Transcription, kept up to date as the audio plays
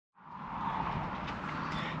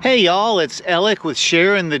Hey y'all, it's Alec with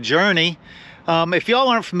Sharing the Journey. If y'all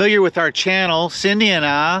aren't familiar with our channel, Cindy and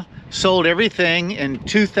I sold everything in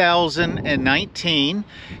 2019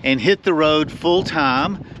 and hit the road full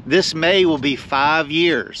time. This May will be 5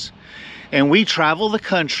 years. And we travel the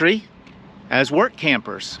country as work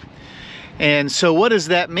campers. And so what does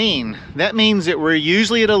that mean? That means that we're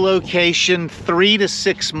usually at a location 3 to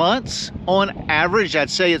 6 months. On average, I'd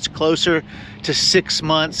say it's closer to 6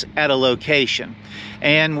 months at a location.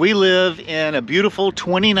 And we live in a beautiful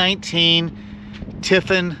 2019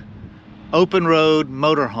 Tiffin open road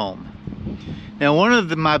motorhome. Now, one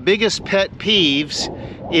of my biggest pet peeves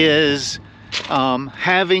is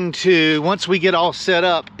having to, once we get all set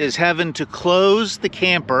up, is having to close the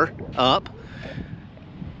camper up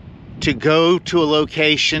to go to a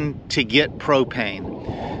location to get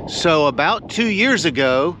propane. So about 2 years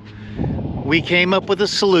ago, we came up with a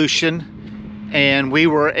solution and we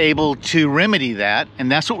were able to remedy that. And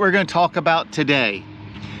that's what we're going to talk about today.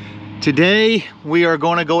 Today, we are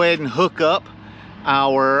going to go ahead and hook up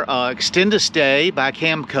our Extend-a-stay by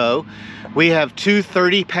Camco. We have two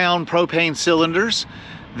 30-pound propane cylinders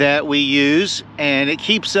that we use, and it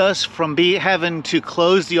keeps us from having to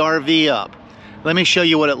close the RV up. Let me show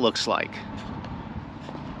you what it looks like.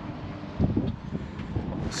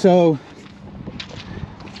 So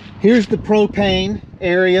here's the propane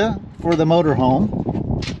area for the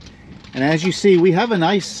motorhome. And as you see, we have a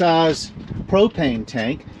nice size propane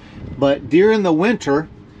tank, but during the winter,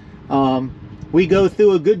 we go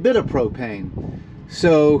through a good bit of propane.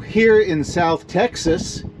 So here in South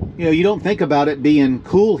Texas, you know, you don't think about it being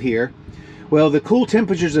cool here. Well, the cool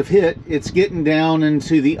temperatures have hit. It's getting down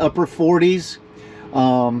into the upper 40s,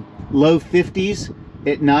 low 50s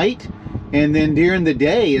at night, and then during the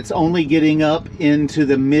day it's only getting up into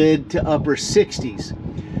the mid to upper 60s.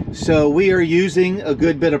 So we are using a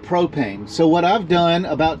good bit of propane. So what I've done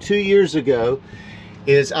about 2 years ago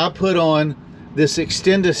is I put on this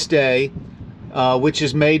Extend-a-stay, which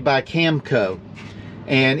is made by Camco,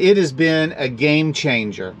 and it has been a game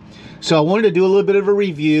changer. So I wanted to do a little bit of a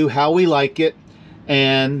review, how we like it,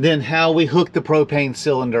 and then how we hook the propane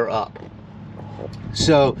cylinder up.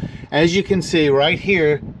 So as you can see right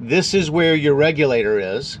here, this is where your regulator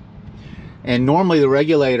is, and normally the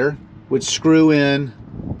regulator would screw in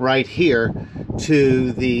right here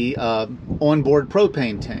to the onboard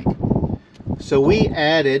propane tank. So we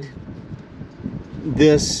added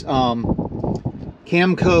this Camco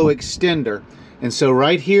extender, and so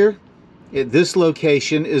right here at this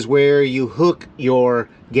location is where you hook your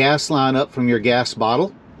gas line up from your gas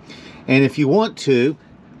bottle. And if you want to,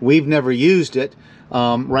 we've never used it,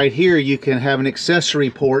 right here you can have an accessory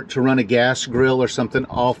port to run a gas grill or something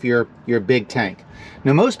off your big tank.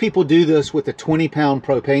 Now most people do this with a 20-pound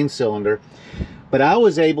propane cylinder, but I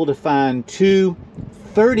was able to find two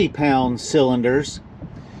 30-pound cylinders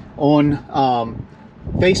on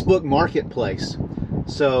Facebook Marketplace.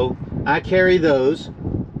 So I carry those.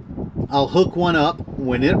 I'll hook one up.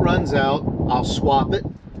 When it runs out, I'll swap it,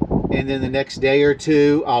 and then the next day or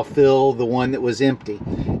two I'll fill the one that was empty.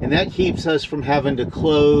 And that keeps us from having to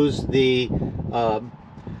close the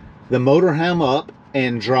motorhome up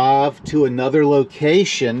and drive to another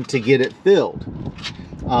location to get it filled.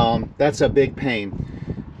 That's a big pain.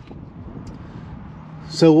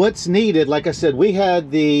 So what's needed, like I said, we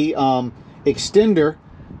had the extender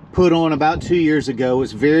put on about 2 years ago.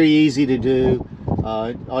 It's very easy to do.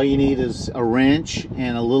 All you need is a wrench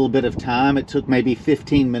and a little bit of time. It took maybe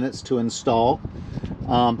 15 minutes to install.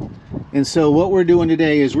 And so what we're doing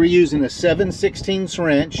today is we're using a 7/16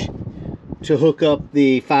 wrench to hook up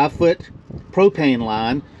the 5-foot propane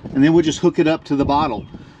line, and then we'll just hook it up to the bottle.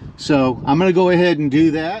 So I'm going to go ahead and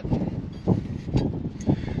do that.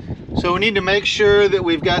 So we need to make sure that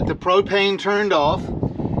we've got the propane turned off,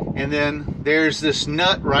 and then there's this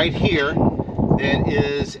nut right here that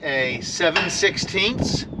is a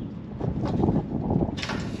 7/16,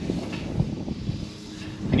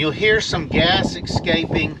 and you'll hear some gas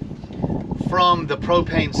escaping from the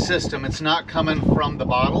propane system. It's not coming from the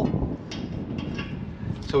bottle.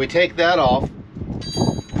 So we take that off,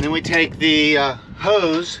 and then we take the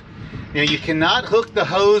hose. Now you cannot hook the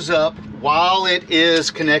hose up while it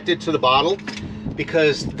is connected to the bottle,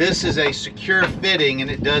 because this is a secure fitting and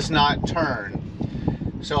it does not turn.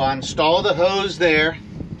 So I install the hose there,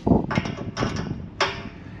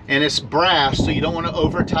 and it's brass, so you don't want to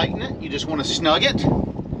over tighten it, you just want to snug it.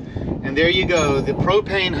 And there you go, the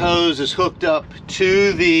propane hose is hooked up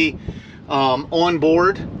to the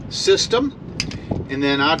onboard system. And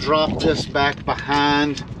then I drop this back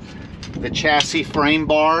behind the chassis frame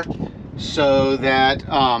bar so that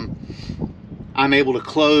I'm able to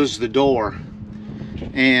close the door.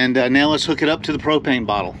 And now let's hook it up to the propane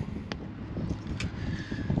bottle.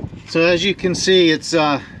 So as you can see, it's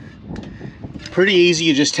pretty easy.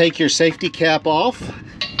 You just take your safety cap off.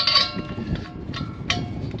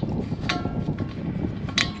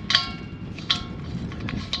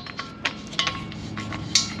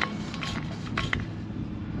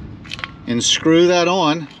 And screw that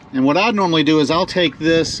on. And what I'd normally do is I'll take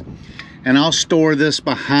this and I'll store this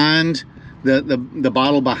behind the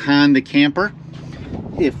bottle behind the camper.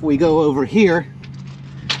 If we go over here,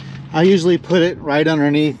 I usually put it right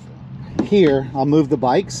underneath here. I'll move the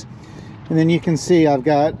bikes, and then you can see I've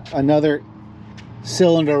got another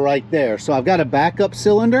cylinder right there. So I've got a backup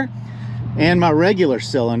cylinder and my regular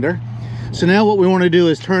cylinder. So now what we want to do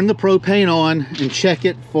is turn the propane on and check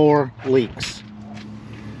it for leaks.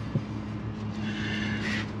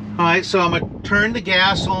 All right, so I'm going to turn the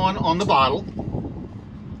gas on the bottle.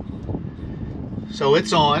 So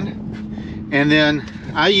it's on. And then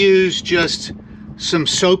I use just some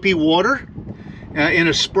soapy water in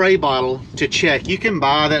a spray bottle to check. You can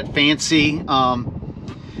buy that fancy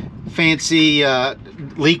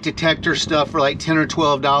leak detector stuff for like $10 or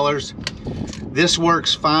 $12. This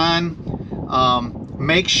works fine.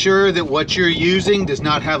 Make sure that what you're using does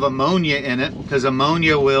not have ammonia in it, because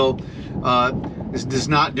ammonia will does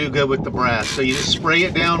not do good with the brass. So you just spray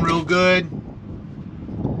it down real good.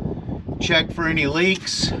 Check for any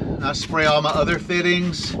leaks. I spray all my other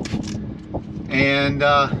fittings, and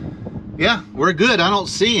yeah, we're good. I don't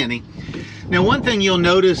see any. Now, one thing you'll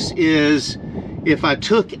notice is if I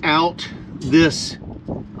took out this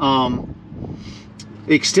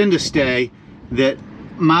Extend-a-stay, that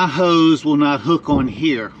my hose will not hook on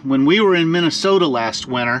here. When we were in Minnesota last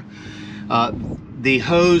winter, the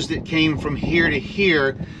hose that came from here to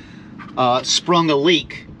here sprung a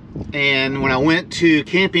leak. And when I went to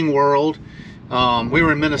Camping World, we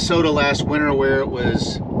were in Minnesota last winter where it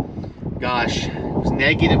was, gosh, it was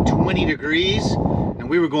negative 20 degrees, and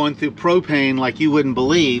we were going through propane like you wouldn't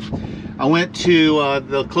believe. I went to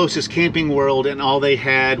the closest Camping World, and all they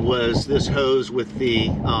had was this hose with the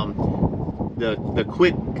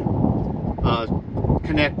quick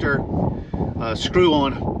connector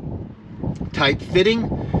screw-on type fitting.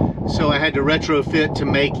 So I had to retrofit to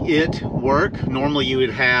make it work. Normally you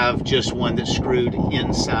would have just one that's screwed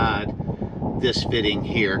inside this fitting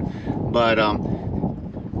here, but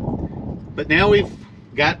now we've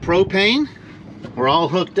got propane. We're all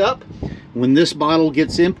hooked up. When this bottle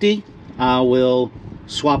gets empty, I will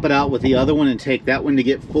swap it out with the other one and take that one to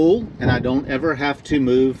get full, and I don't ever have to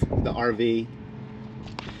move the RV.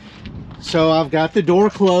 So I've got the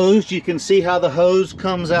door closed. You can see how the hose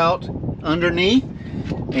comes out underneath,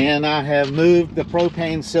 and I have moved the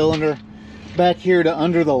propane cylinder back here to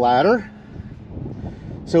under the ladder,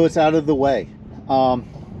 so it's out of the way.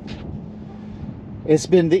 It's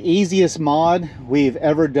been the easiest mod we've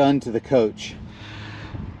ever done to the coach.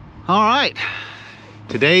 All right,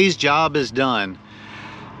 today's job is done.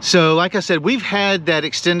 So like I said, we've had that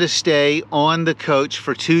Extend-a-stay on the coach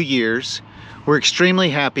for 2 years. We're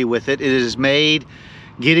extremely happy with it. It has made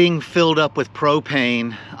getting filled up with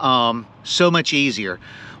propane so much easier.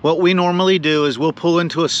 What we normally do is we'll pull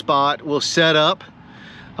into a spot, we'll set up,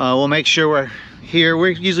 we'll make sure we're here.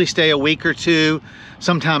 We usually stay a week or two,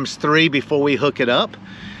 sometimes 3 before we hook it up.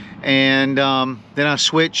 And then I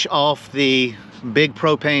switch off the big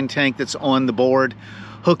propane tank that's on the board,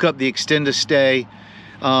 hook up the Extend-a-stay.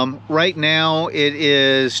 Right now it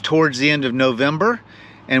is towards the end of November,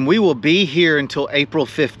 and we will be here until April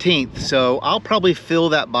 15th. So I'll probably fill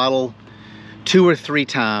that bottle 2 or 3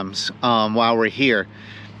 times while we're here.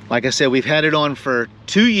 Like I said, we've had it on for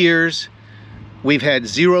 2 years. We've had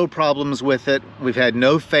 0 problems with it. We've had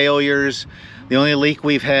no failures. The only leak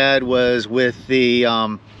we've had was with the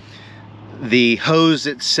hose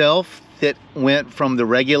itself that went from the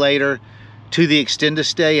regulator to the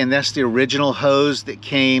Extend-a-stay, and that's the original hose that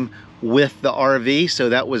came with the RV. So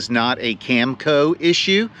that was not a Camco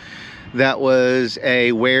issue. That was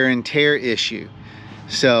a wear and tear issue.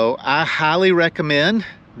 So I highly recommend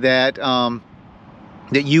that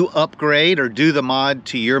that you upgrade or do the mod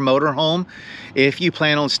to your motorhome if you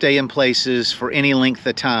plan on staying places for any length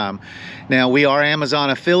of time. Now, we are Amazon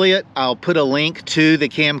affiliate. I'll put a link to the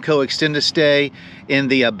Camco Extend-a-stay in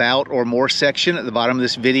the About or More section at the bottom of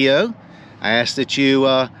this video. I ask that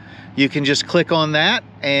you can just click on that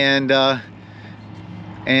and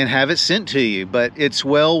have it sent to you. But it's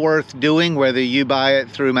well worth doing, whether you buy it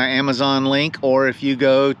through my Amazon link or if you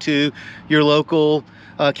go to your local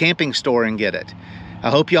camping store and get it. I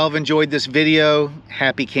hope y'all have enjoyed this video.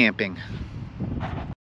 Happy camping.